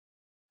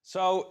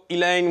So,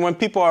 Elaine, when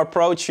people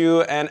approach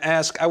you and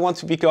ask, I want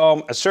to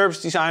become a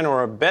service designer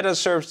or a better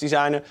service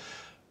designer,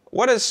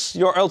 what is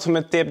your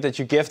ultimate tip that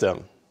you give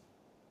them?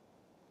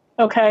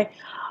 Okay.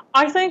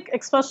 I think,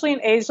 especially in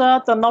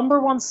Asia, the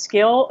number one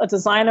skill a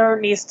designer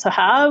needs to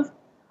have,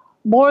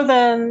 more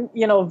than,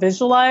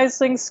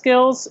 visualizing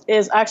skills,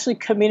 is actually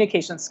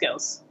communication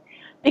skills.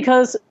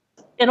 Because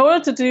in order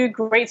to do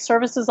great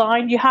service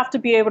design, you have to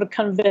be able to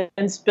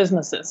convince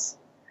businesses.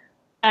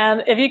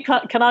 And if you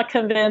cannot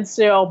convince,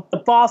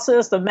 the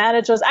bosses, the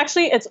managers,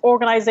 actually it's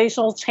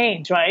organizational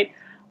change, right?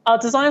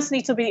 Designers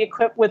need to be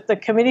equipped with the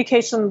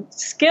communication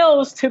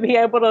skills to be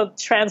able to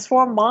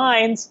transform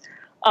minds,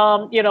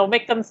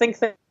 make them think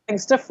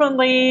things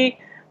differently,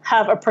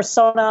 have a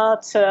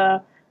persona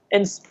to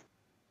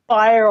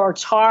inspire or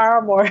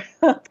charm or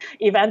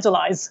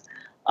evangelize,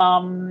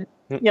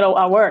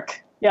 our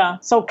work. Yeah.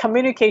 So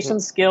communication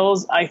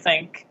skills, I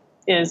think,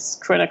 is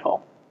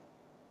critical.